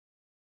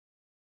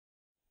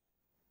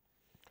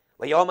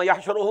وَيَوْمَ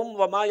يَحْشُرُهُمْ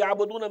وَمَا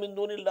يَعْبُدُونَ مِن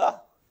دُونِ اللَّهِ.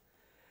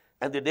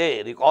 And the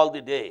day, recall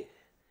the day,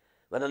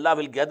 when Allah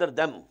will gather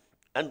them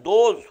and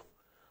those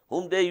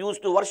whom they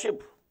used to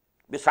worship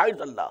besides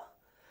Allah.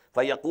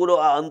 فَيَقُولُ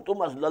أَأَنْتُمْ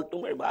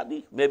أَضْلَلْتُمْ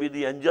عِبَادِي. Maybe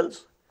the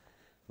angels,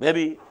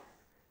 maybe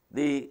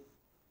the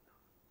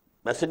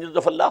messengers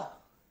of Allah,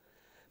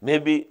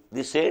 maybe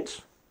the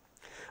saints.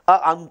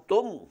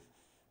 أَأَنْتُمْ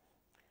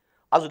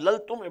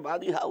أَضْلَلْتُمْ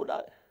عِبَادِي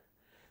هَؤُلَاءِ.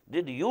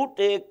 Did you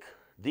take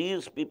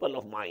these people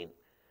of mine,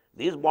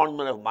 these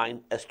bondmen of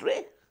mine,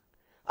 astray?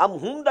 أَمْ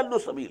هُمْ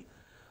ضَلُّوا السَّبِيلَ.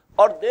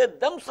 Or they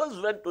themselves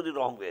went to the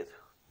wrong way.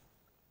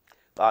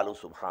 قَالُوا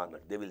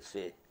سُبْحَانَكَ. They will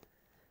say,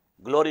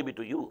 glory be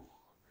to you.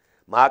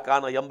 مَا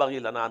كَانَ يَنْبَغِي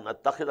لَنَا أَن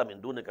نَتَّخِذَ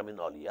مِن دُونِكَ مِنْ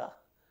أَوْلِيَاءَ.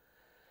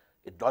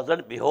 It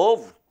doesn't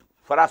behove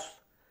for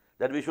us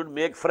that we should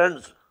make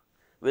friends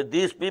with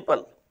these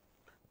people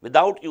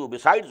without you,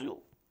 besides you.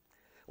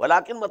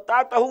 وَلَكِنْ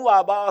مَتَّعْتَهُمْ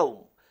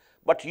وَآبَاءَهُمْ.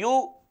 But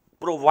you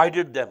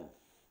provided them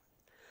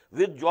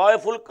with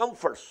joyful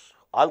comforts,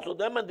 also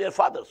them and their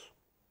fathers.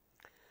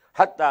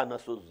 حَتَّى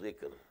نَسُوا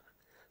الذِّكْرَ.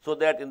 So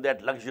that in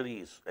that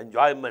luxuries,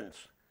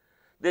 enjoyments,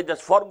 they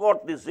just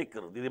forgot the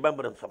zikr, the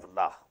remembrance of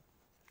Allah.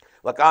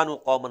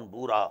 وَكَانُوا قَوْمًا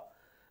بُورًا.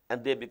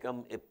 And they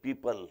become a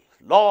people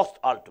lost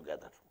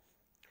altogether.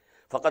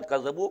 فَقَدْ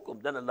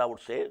كَذَّبُوكُمْ. Then Allah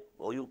would say,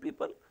 oh you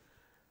people,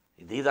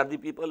 these are the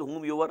people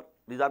whom you were,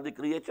 these are the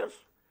creatures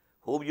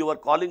whom you were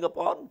calling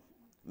upon,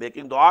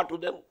 making dua to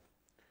them.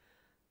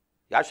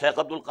 Ya Shaykh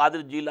Abdul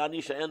Qadir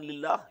Jilani Shayan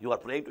Lillah. You are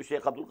praying to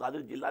Shaykh Abdul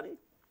Qadir Jilani.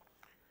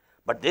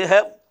 But they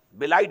have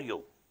belied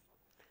you.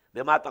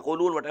 بِمَا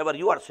تَقُولُونَ. Whatever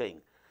you are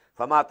saying.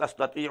 فَمَا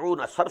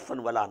تَسْتَطِيعُونَ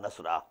صَرْفًا وَلَا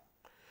نَصْرًا.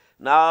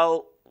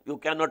 Now you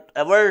cannot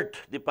avert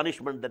the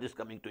punishment that is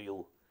coming to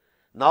you,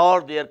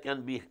 nor there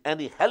can be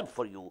any help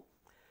for you.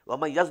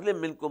 وَمَنْ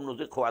يَظْلِمْ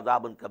مِنْكُمْ نُذِقْهُ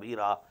عَذَابًا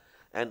كَبِيرًا.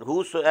 And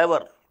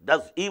whosoever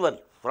does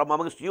evil from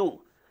amongst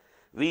you,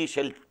 we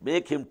shall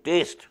make him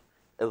taste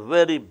a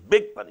very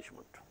big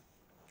punishment.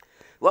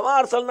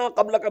 وَمَا أَرْسَلْنَا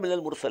قَبْلَكَ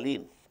مِنَ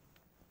الْمُرْسَلِينَ.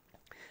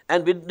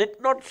 And we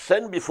did not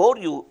send before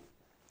you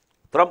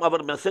from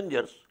our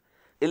messengers,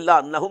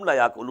 إِلَّا أَنَّهُمْ لَا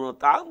يَأْكُلُونَ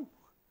الطَّعَامَ.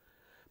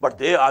 But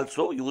they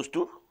also used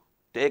to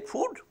take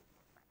food.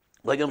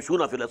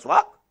 وَيَمْشُونَ فِي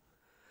الْأَسْوَاقِ.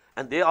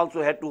 And they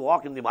also had to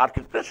walk in the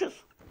marketplaces.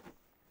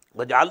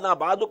 وَجَعَلْنَا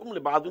بَعْضَكُمْ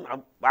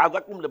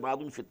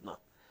لِبَعْضٍ فِتْنَةً.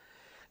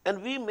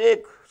 And we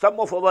make some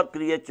of our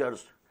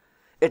creatures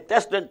a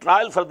test and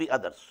trial for the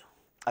others.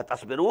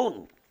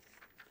 أَتَصْبِرُونَ.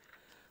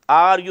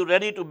 Are you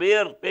ready to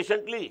bear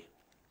patiently?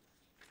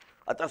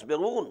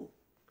 أَتَصْبِرُونَ.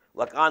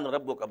 وَكَانَ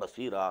رَبُّكَ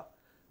بَصِيرًا.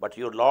 But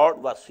your Lord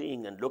was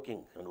seeing and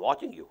looking and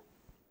watching you.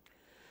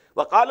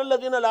 وَقَالَ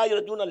الَّذِينَ لَا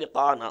يَرْجُونَ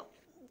لِقَاءَنَا.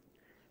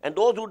 And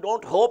those who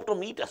don't hope to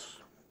meet us,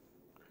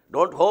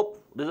 don't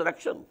hope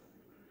resurrection,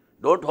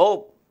 don't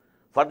hope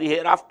for the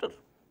hereafter.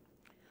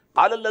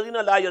 قَالَ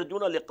الَّذِينَ لَا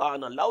يَرْجُونَ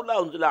لِقَاءَنَا لَوْلَا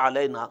أُنزِلَ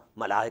عَلَيْنَا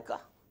مَلَائِكَةٌ.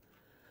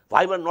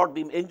 Why were not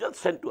the angels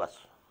sent to us?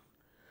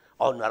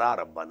 أَوْ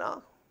نَرَى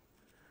رَبَّنَا.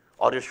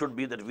 Or it should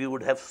be that we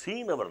would have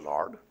seen our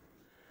Lord.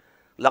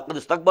 لَقَدْ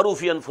اسْتَكْبَرُوا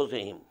فِي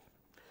أَنفُسِهِمْ.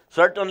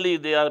 Certainly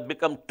they are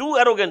become too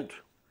arrogant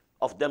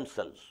of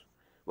themselves.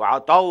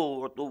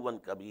 وَعَتَوْا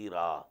عُتُوًّا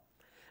كَبِيرًا.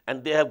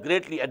 And they have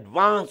greatly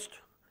advanced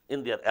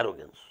in their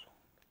arrogance.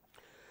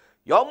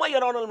 يَوْمَ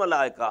يَرَوْنَ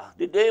الْمَلَائِكَةَ.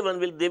 The day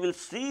when they will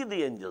see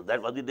the angels.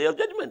 That was the day of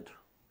judgment.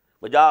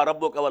 وَجَاءَ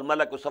رَبُّكَ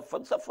وَالْمَلَكُ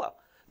صَفًّا صَفًّا.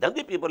 Then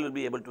the people will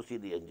be able to see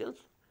the angels.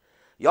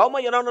 يَوْمَ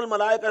يَرَوْنَ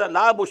الْمَلَائِكَةَ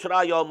لَا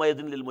بُشْرَى يَوْمَئِذٍ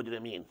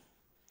لِلْمُجْرِمِينَ.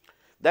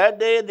 That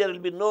day there will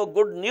be no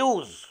good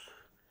news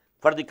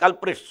for the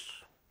culprits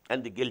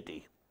and the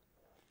guilty.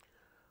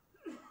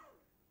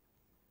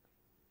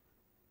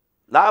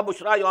 لا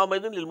بشرى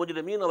يومئذ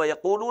للمجرمين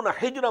ويقولون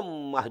حجرا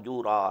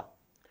مهجورا.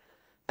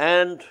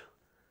 And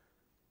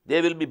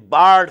they will be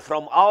barred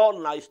from all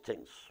nice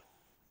things.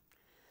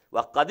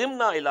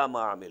 وَقَدِمْنَا إِلَى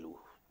مَا عَمِلُوا.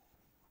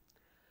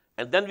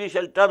 And then we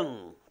shall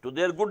turn to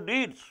their good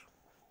deeds.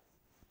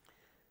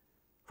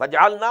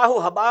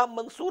 فَجَعَلْنَاهُ هَبَاءً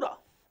مَنْصُورًا.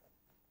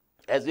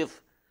 As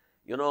if,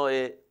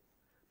 a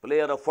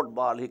player of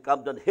football, he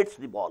comes and hits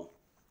the ball.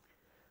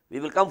 We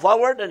will come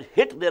forward and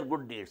hit their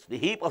good deeds, the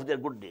heap of their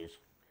good deeds.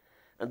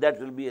 And that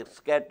will be a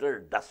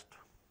scattered dust.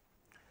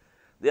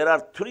 There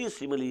are 3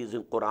 similes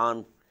in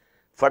Quran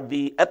for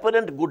the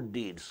apparent good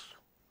deeds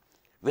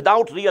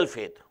without real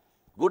faith.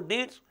 Good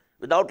deeds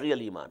without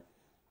real iman.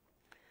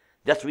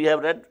 Just we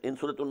have read in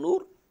Surah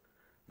An-Nur,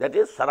 that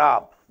is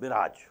sarab,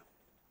 miraj.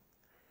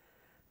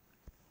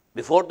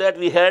 Before that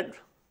we had,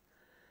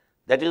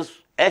 that is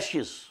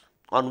ashes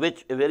on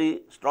which a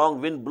very strong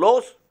wind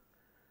blows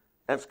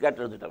and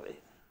scatters it away.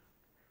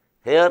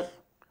 Here,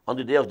 on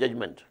the day of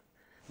judgment,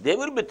 they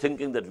will be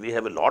thinking that we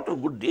have a lot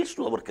of good deeds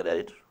to our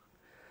credit.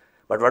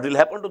 But what will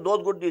happen to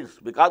those good deeds?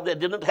 Because they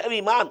didn't have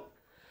iman.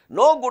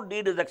 No good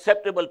deed is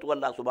acceptable to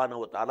Allah subhanahu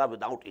wa ta'ala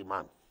without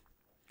iman.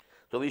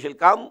 So we shall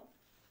come,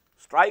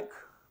 strike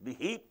the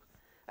heap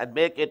and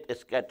make it a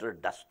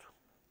scattered dust.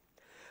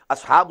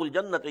 Ashabul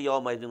jannati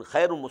yawmaidin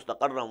khairun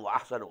mustaqarran wa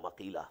ahsanu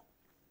maqila.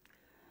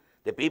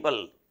 The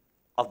people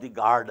of the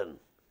garden,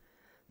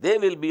 they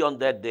will be on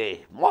that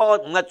day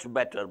much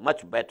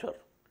better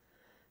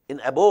in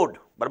abode,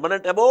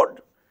 permanent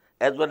abode,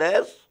 as well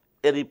as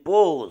a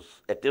repose,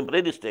 a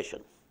temporary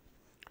station.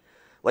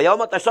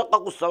 وَيَوْمَ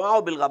تَشَقَّقُ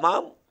السَّمَاءُ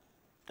بِالْغَمَامِ,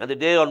 and the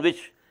day on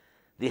which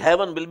the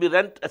heaven will be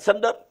rent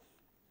asunder.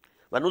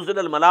 وَنُزِّلَ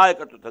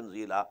الْمَلَائِكَةُ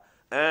تَنزِيلًا,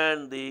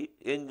 and the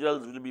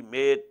angels will be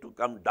made to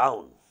come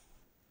down.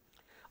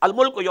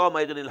 الْمُلْكُ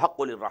يَوْمَئِذٍ الْحَقُّ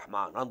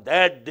لِلرَّحْمَنِ, on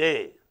that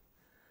day,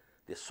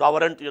 the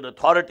sovereignty and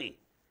authority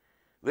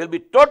will be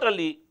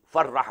totally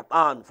for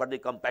Rahman, for the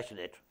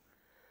compassionate.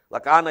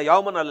 وَكَانَ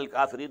يَوْمًا عَلَى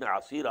الْكَافِرِينَ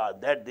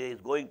عَسِيرًا, that day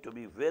is going to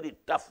be very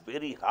tough,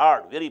 very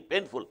hard, very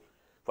painful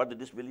for the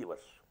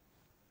disbelievers.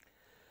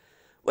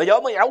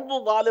 وَيَوْمَ يَعُضُّ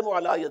الظَّالِمُ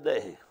عَلَى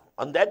يَدَيْهِ,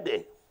 on that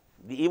day,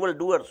 the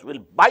evildoers will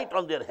bite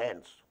on their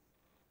hands.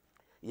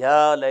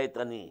 يَا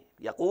لَيْتَنِي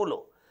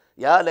يَقُولُ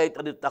يَا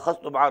لَيْتَنِي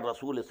اتَّخَذْتُ مَعَ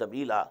الرَّسُولِ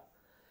سَبِيلًا,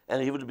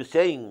 and he will be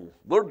saying,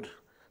 good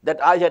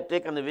that I had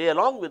taken away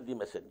along with the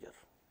messenger.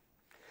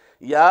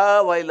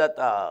 Ya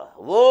wailata,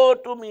 woe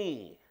to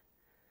me.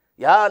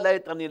 Ya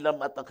laytani lam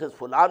atakhiz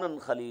fulanan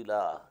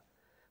khalila,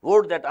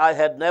 would that I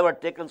had never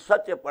taken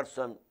such a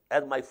person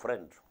as my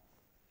friend.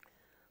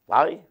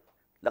 Why?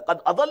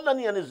 Laqad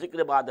adallani an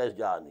zikr ba'da iz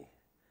ja'ani.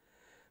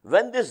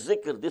 When this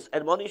zikr, this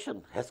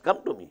admonition has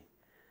come to me,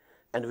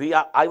 and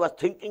I was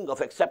thinking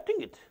of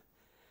accepting it,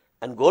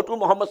 and go to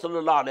Muhammad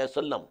sallallahu alaihi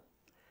wasallam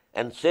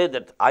and say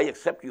that I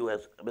accept you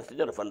as a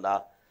messenger of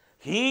Allah,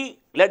 he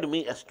led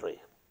me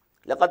astray.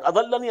 لَقَدْ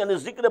أَضَلَّنِي عَنِ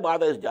الذِّكْرِ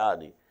بَعْدَ إِذْ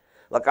جَاءَنِي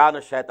وَكَانَ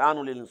الشَّيْطَانُ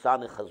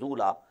لِلْإِنسَانِ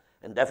خَذُولًا,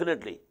 and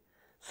definitely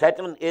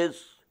Satan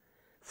is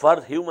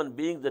for human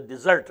beings the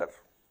deserter.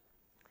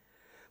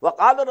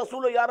 وَقَالَ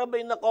الرَّسُولُ يَا رَبِّ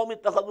إِنَّ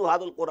قَوْمِ اتَّخَذُوا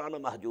هَذَا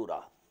الْقُرْآنَ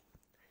مَهْجُورًا,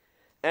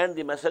 and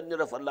the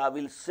messenger of Allah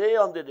will say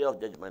on the day of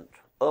judgment,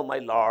 oh my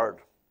Lord,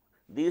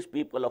 these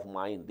people of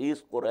mine,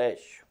 these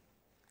Quraysh,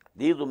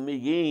 these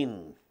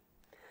Ummiyin,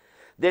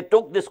 they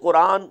took this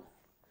Quran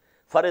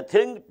for a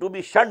thing to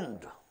be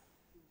shunned.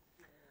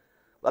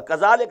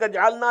 وَكَذَلِكَ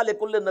جَعَلْنَا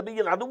لِكُلِّ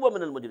نَبِيٍّ عَدُوًّا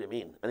مِنَ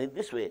الْمُجْرِمِينَ, and in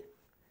this way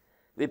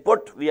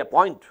we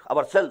appoint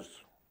ourselves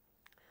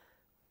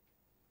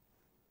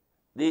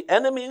the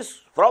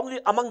enemies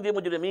among the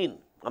mujrimeen,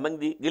 among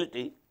the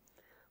guilty,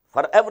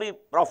 for every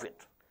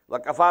prophet.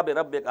 وَكَفَى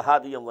بِرَبِّكَ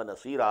هَادِيًا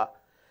وَنَصِيرًا,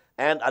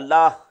 and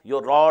Allah,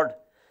 your Lord,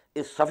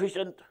 is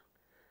sufficient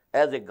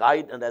as a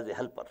guide and as a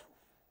helper.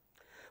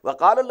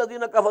 وَقَالَ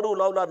الَّذِينَ كَفَرُوا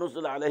لَوْلَا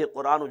نُزِّلَ عَلَيْهِ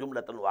الْقُرْآنُ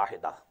جُمْلَةً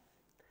وَاحِدَةً,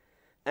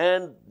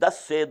 and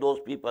thus say those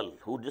people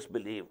who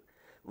disbelieve,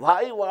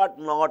 why was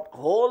not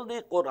whole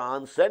the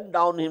Quran sent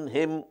down in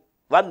him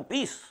one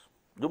piece,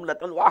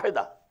 jumlatan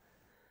wahida?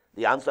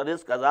 The answer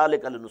is,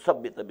 كَذَلِكَ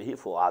لِنُثَبِّتَ بِهِ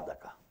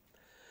فُؤَادَكَ,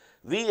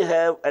 we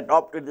have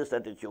adopted this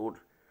attitude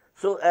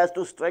so as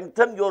to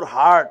strengthen your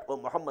heart, O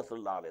Muhammad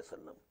sallallahu alaihi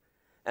wasallam,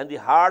 and the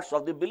hearts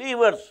of the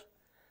believers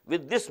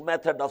with this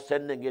method of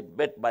sending it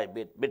bit by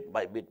bit, bit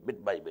by bit,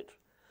 bit by bit.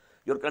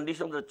 Your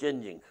conditions are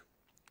changing,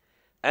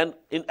 and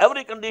in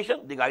every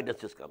condition the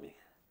guidance is coming.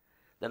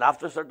 Then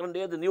after a certain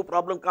day the new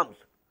problem comes,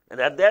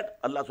 and at that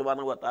Allah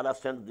subhanahu wa ta'ala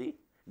sends the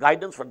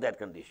guidance for that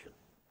condition.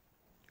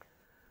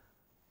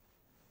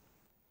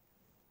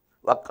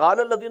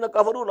 وَقَالَ الَّذِينَ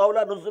كَفَرُوا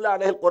لَوْلَا نُزِّلَ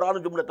عَلَيْهِ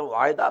الْقُرْآنُ جُمْلَةً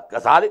وَاحِدَةً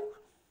كَذَلِكَ,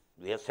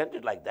 we have sent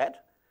it like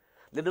that.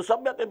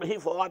 لِنُثَبِّتَ بِهِ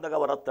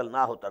فُؤَادَكَ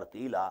وَرَتَّلْنَاهُ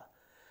تَرْتِيلًا,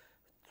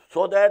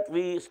 so that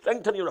we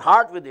strengthen your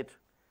heart with it,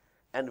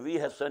 and we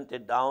have sent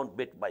it down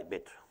bit by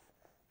bit.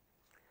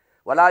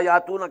 وَلَا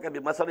يَأْتُونَكَ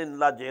بِمَثَلٍ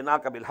إِلَّا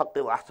جِئْنَاكَ بِالْحَقِّ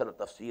وَأَحْسَنَ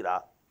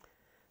تَفْسِيرًا,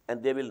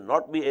 and they will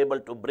not be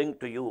able to bring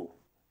to you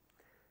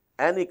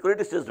any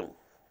criticism,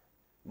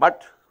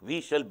 but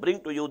we shall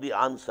bring to you the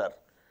answer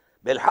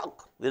بِالْحَقِّ,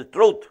 with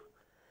truth,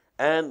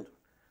 and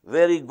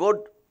very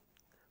good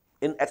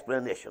in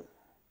explanation.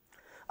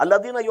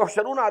 الَّذِينَ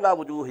يُحْشَرُونَ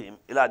عَلَى وُجُوهِهِمْ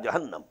إِلَى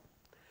جَهَنَّمَ,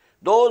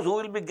 those who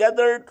will be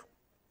gathered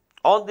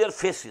on their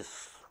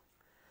faces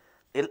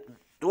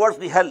towards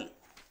the hell.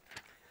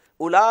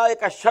 أُولَٰئِكَ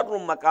شَرٌّ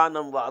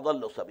مَكَانًا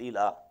وَأَضَلُّ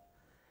سَبِيلًا,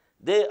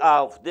 they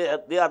are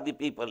the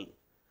people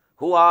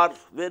who are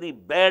very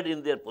bad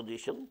in their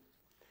position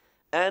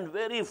and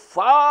very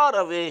far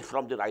away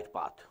from the right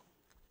path.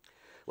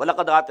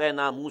 وَلَقَدْ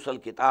آتَيْنَا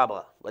مُوسَى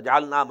الْكِتَابَ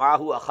وَجَعَلْنَا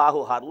مَعَهُ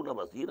أَخَاهُ هَارُونَ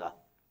وَزِيرًا,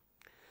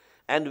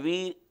 and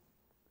we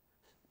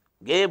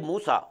gave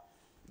Musa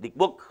the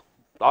book,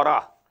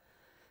 Torah,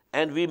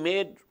 and we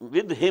made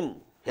with him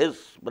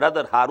his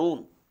brother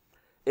Harun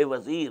a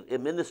wazir, a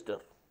minister,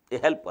 a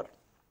helper.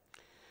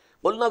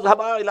 قُلْنَا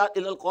اذْهَبَا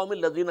إِلَى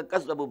الْقَوْمِ الَّذِينَ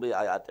كَذَّبُوا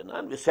بِآيَاتِنَا,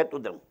 and we said to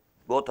them,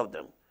 both of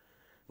them,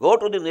 go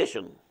to the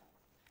nation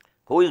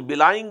who is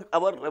belying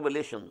our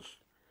revelations.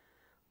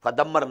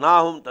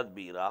 فَدَمَّرْنَاهُمْ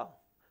تَدْبِيرًا,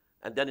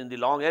 and then in the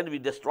long end we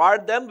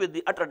destroyed them with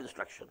the utter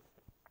destruction.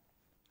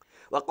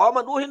 وَقَوْمَ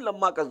نُوحٍ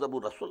لَمَّا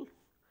كَذَّبُوا الرَّسُولَ,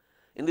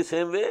 in the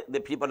same way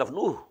the people of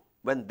Nuh,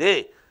 when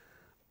they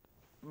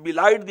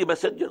belied the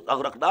messengers,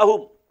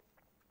 أَغْرَقْنَاهُمْ,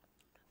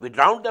 we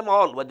drowned them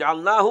all.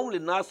 وَجَعَلْنَاهُمْ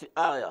لِلنَّاسِ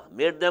آيَةً,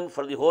 made them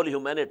for the whole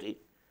humanity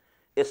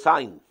a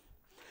sign.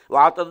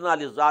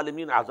 وَأَعْتَدْنَا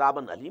لِلظَّالِمِينَ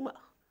عَذَابًا أَلِيمًا,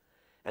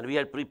 and we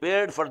had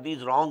prepared for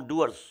these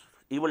wrongdoers,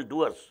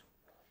 evildoers,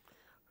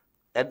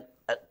 a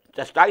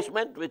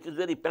chastisement which is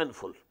very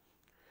painful.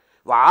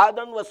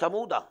 وَعَادًا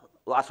وَثَمُودًا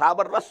وَأَصْحَابَ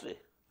الرَّسِّ,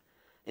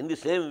 In the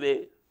same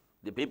way,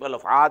 the people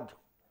of Ad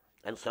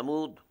and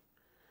Samud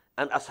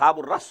and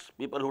Ashabul Ras,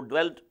 people who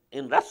dwelt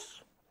in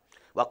Ras,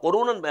 wa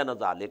qurunan bayna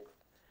dhalik,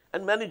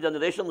 and many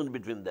generations in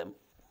between them,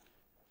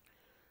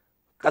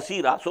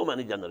 kasira, so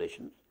many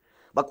generations,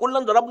 wa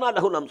kullan darabna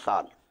lahu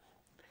al-amsal.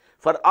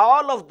 For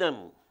all of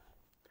them,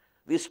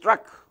 we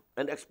struck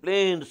and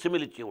explained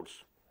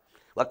similitudes.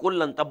 Wa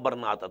kullan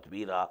tabbarna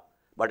tatbira,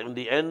 but in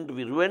the end,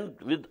 we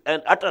ruined with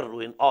an utter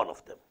ruin all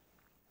of them.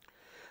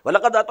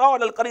 وَلَقَدْ أَطَاعُوا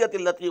عَلَى الْقَرْيَةِ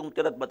الَّتِي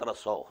أُمْطِرَتْ مَطَرَ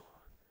السَّوْءِ.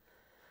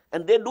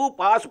 And they do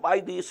pass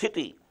by the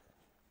city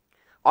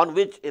on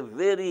which a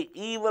very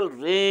evil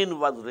rain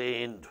was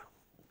rained,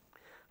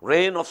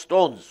 rain of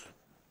stones.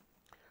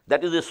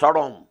 That is the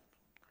Sodom,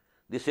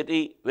 the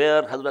city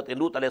where Hazrat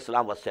Lut alayhi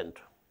salam was sent.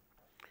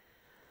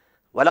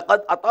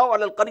 وَلَقَدْ أَطَاعُوا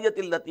عَلَى الْقَرْيَةِ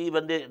الَّتِي,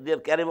 when their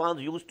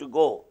caravans used to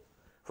go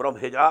from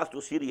Hijaz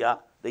to Syria,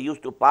 they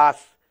used to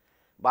pass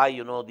by,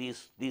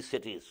 these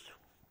cities,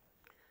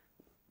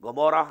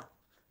 Gomorrah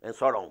and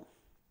Sodom.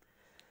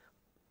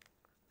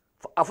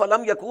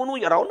 أَفَلَمْ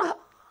يَكُونُوا يَرَوْنَهَا.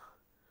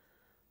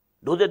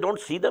 Do they don't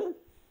see them?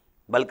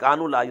 بَلْ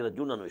كَانُوا لَا يَرْجُونَ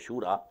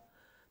نُشُورًا.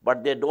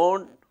 But they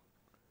don't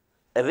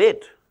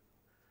await,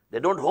 they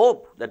don't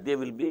hope that they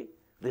will be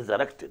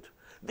resurrected.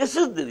 This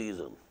is the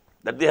reason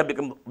that they have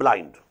become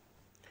blind.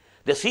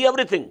 They see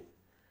everything,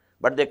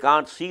 but they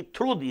can't see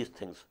through these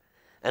things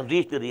and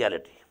reach the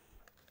reality.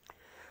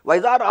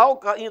 وَإِذَا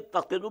رَأَوْكَ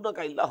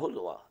يَتَّخِذُونَكَ إِلَّا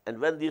هُزُوًا.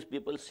 And when these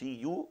people see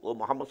you, O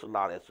Muhammad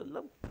sallallahu alayhi wa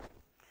sallam,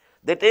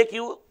 they take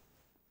you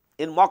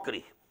in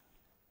mockery.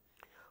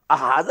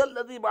 أَهَذَا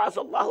الَّذِي بَعَثَ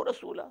اللَّهُ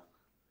رَسُولًا.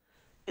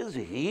 Is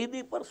he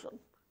the person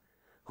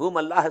whom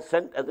Allah has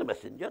sent as a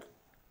messenger?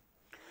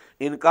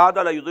 إِنْ كَادَ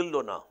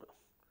لَيُضِلُّنَا.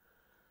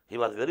 He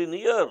was very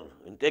near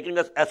in taking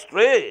us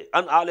astray,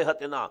 an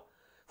alihatina,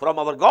 from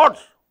our gods.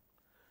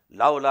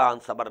 لَوْلَا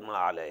أَنْ صَبَرْنَا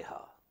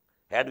عَلَيْهَا.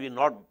 Had we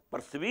not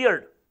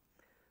persevered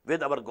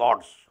with our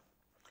gods.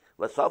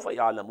 وَسَوْفَ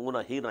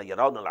يَعْلَمُونَ حِينَ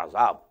يَرَوْنَ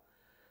الْعَذَابِ.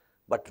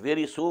 But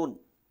very soon,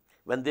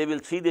 when they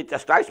will see the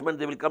chastisement,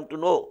 they will come to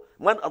know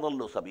مَنْ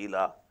أَضَلُّ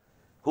سَبِيلًا,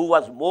 who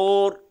was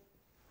more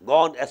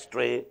gone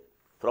astray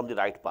from the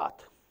right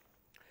path.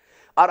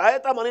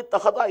 أَرَأَيْتَ مَنِ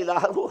اتَّخَذَ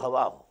إِلَٰهَهُ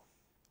هَوَاهُ.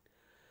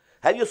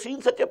 Have you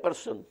seen such a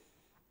person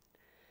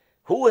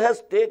who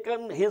has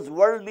taken his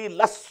worldly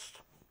lusts,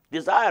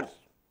 desires,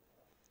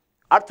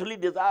 earthly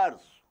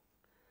desires,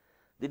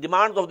 the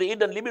demands of the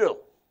id and libido,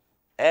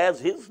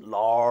 as his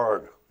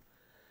Lord?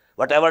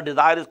 Whatever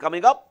desire is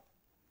coming up,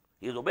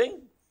 he is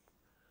obeying.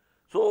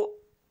 So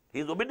he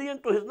is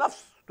obedient to his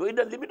nafs, to id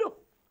and libido.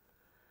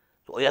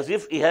 So as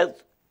if he has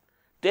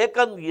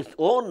taken his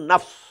own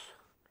nafs,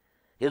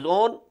 his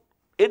own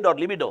id or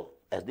libido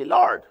as the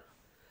Lord.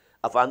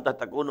 أَفَأَنْتَ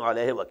تَكُونُ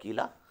عَلَيْهِ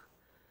وَكِيلًا.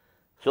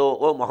 So,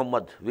 O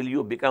Muhammad, will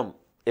you become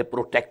a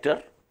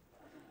protector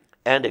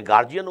and a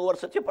guardian over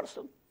such a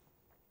person?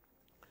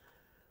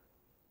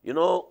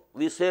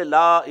 We say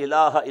La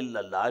ilaha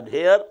illallah, and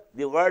here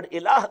the word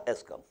ilah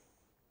has come.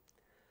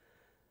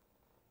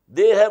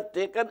 They have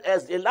taken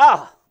as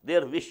ilah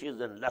their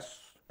wishes and lusts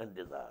and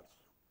desires.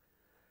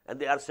 And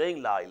they are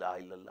saying La ilaha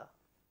illallah.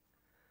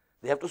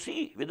 They have to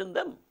see within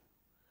them.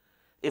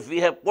 If we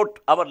have put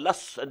our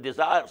lusts and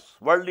desires,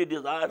 worldly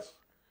desires,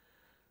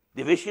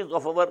 the wishes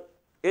of our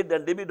id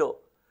and libido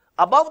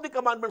above the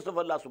commandments of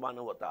Allah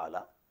subhanahu wa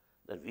ta'ala,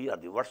 then we are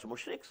the worst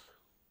mushriks.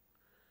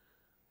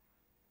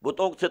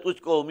 बुतों से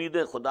तुझको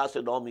उम्मीदें खुदा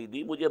से नौ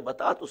उम्मीदी, मुझे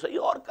बता तो सही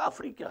और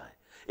काफरी क्या है?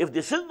 If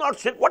this is not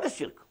shirk, what is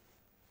shirk?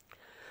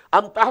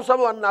 أم تحسب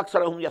أن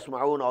أكثرهم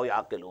يسمعون أو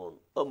يعقلون.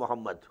 O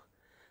Muhammad,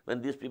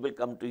 when these people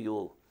come to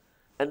you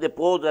and they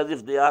pose as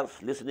if they are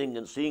listening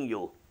and seeing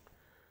you,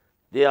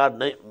 they are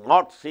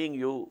not seeing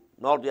you,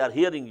 nor they are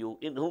hearing you.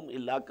 In whom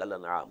illa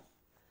kalan'am.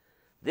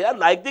 They are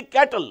like the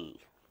cattle.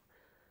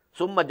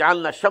 Summa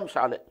ja'alna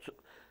shamsa alayhim.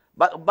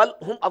 Bal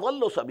hum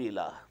adallu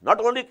sabila. Not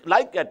only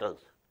like cattle,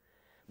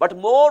 but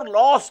more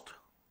lost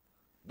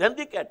than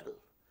the cattle.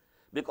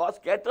 Because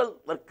cattle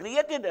were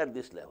created at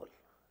this level.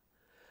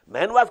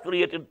 Man was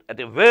created at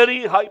a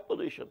very high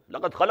position.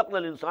 لَقَدْ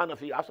خَلَقْنَا الْإِنسَانَ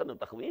فِي أَحْسَنِ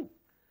تَقْوِيمٍ.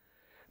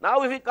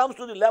 Now if he comes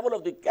to the level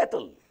of the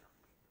cattle,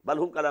 bal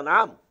hum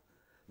kalan'am,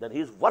 then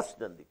he is worse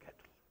than the cattle.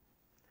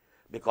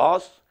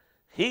 Because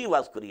he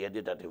was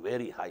created at a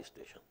very high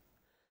station.